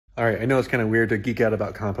All right, I know it's kind of weird to geek out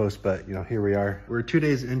about compost, but you know, here we are. We're 2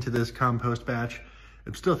 days into this compost batch.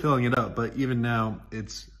 I'm still filling it up, but even now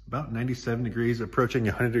it's about 97 degrees, approaching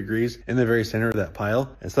 100 degrees in the very center of that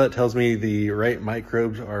pile. And so that tells me the right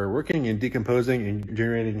microbes are working and decomposing and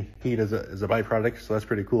generating heat as a byproduct. So that's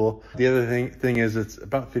pretty cool. The other thing is it's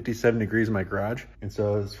about 57 degrees in my garage. And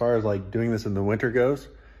so as far as like doing this in the winter goes,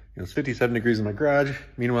 you know, it's 57 degrees in my garage.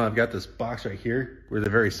 Meanwhile, I've got this box right here where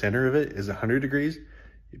the very center of it is 100 degrees.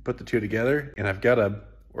 You put the two together and I've got a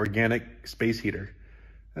organic space heater.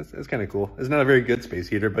 That's kind of cool. It's not a very good space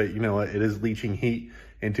heater, but you know what? It is leaching heat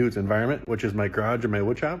into its environment, which is my garage and my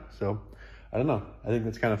wood shop. So I don't know. I think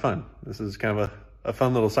that's kind of fun. This is kind of a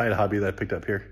fun little side hobby that I picked up here.